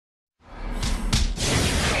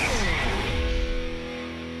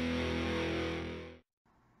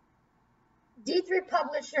D3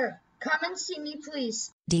 Publisher, come and see me,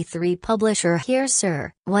 please. D3 Publisher here,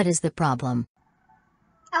 sir. What is the problem?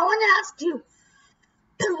 I want to ask you,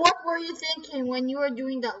 what were you thinking when you were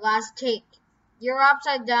doing that last take? You're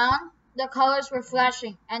upside down, the colors were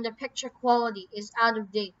flashing, and the picture quality is out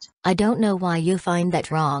of date. I don't know why you find that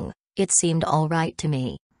wrong. It seemed alright to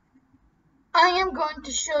me. I am going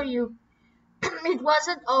to show you. It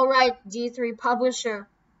wasn't alright, D3 Publisher.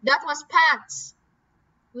 That was pants.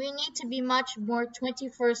 We need to be much more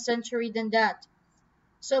 21st century than that.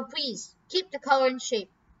 So please, keep the color and shape,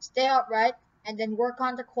 stay upright, and then work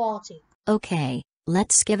on the quality. Okay,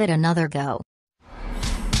 let's give it another go.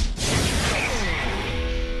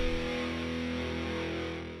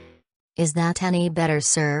 Is that any better,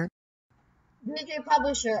 sir? D3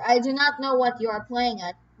 Publisher, I do not know what you are playing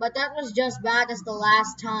at, but that was just bad as the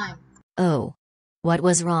last time. Oh. What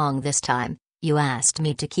was wrong this time? You asked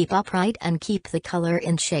me to keep upright and keep the color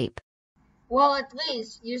in shape. Well, at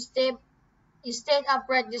least you stayed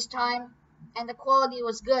upright this time, and the quality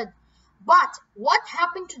was good. But what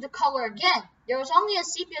happened to the color again? There was only a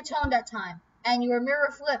sepia tone that time, and your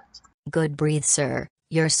mirror flipped. Good breathe, sir.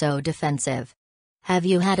 You're so defensive. Have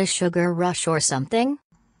you had a sugar rush or something?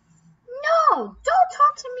 No, don't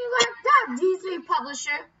talk to me like that, D3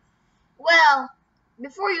 Publisher. Well,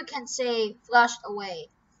 before you can say flushed away,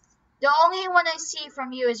 the only one I see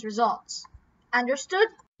from you is results. Understood?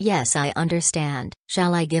 Yes, I understand.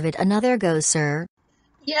 Shall I give it another go, sir?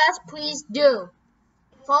 Yes, please do.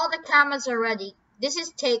 If all the cameras are ready, this is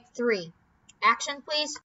take 3. Action,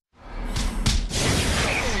 please.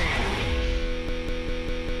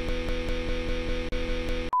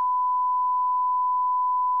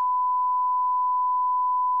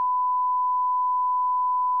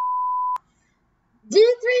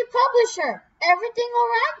 D3 Publisher, everything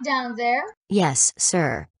alright down there? Yes,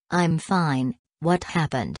 sir. I'm fine. What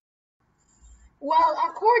happened? Well,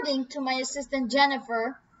 according to my assistant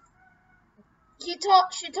Jennifer, she told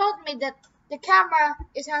me that the camera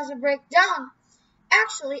has a breakdown.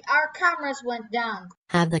 Actually, our cameras went down.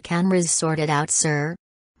 Have the cameras sorted out, sir?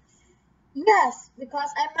 Yes, because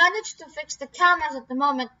I managed to fix the cameras at the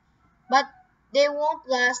moment, but they won't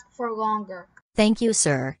last for longer. Thank you,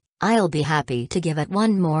 sir. I'll be happy to give it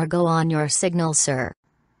one more go on your signal, sir.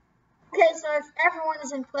 Okay, so if everyone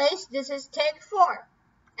is in place, this is take 4.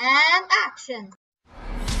 And action!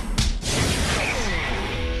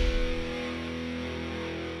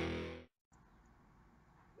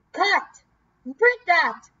 Cut! Print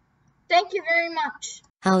that! Thank you very much.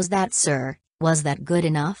 How's that, sir? Was that good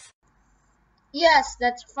enough? Yes,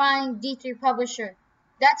 that's fine, D3 Publisher.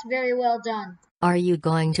 That's very well done. Are you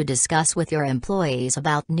going to discuss with your employees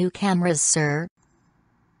about new cameras, sir?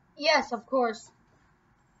 Yes, of course.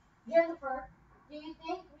 Jennifer, do you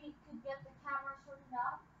think we could get the camera sorted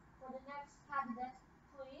out for the next candidate,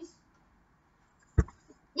 please?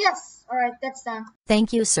 Yes, alright, that's done.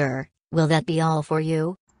 Thank you, sir. Will that be all for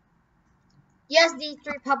you? Yes,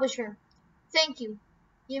 D3 Publisher. Thank you.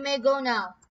 You may go now.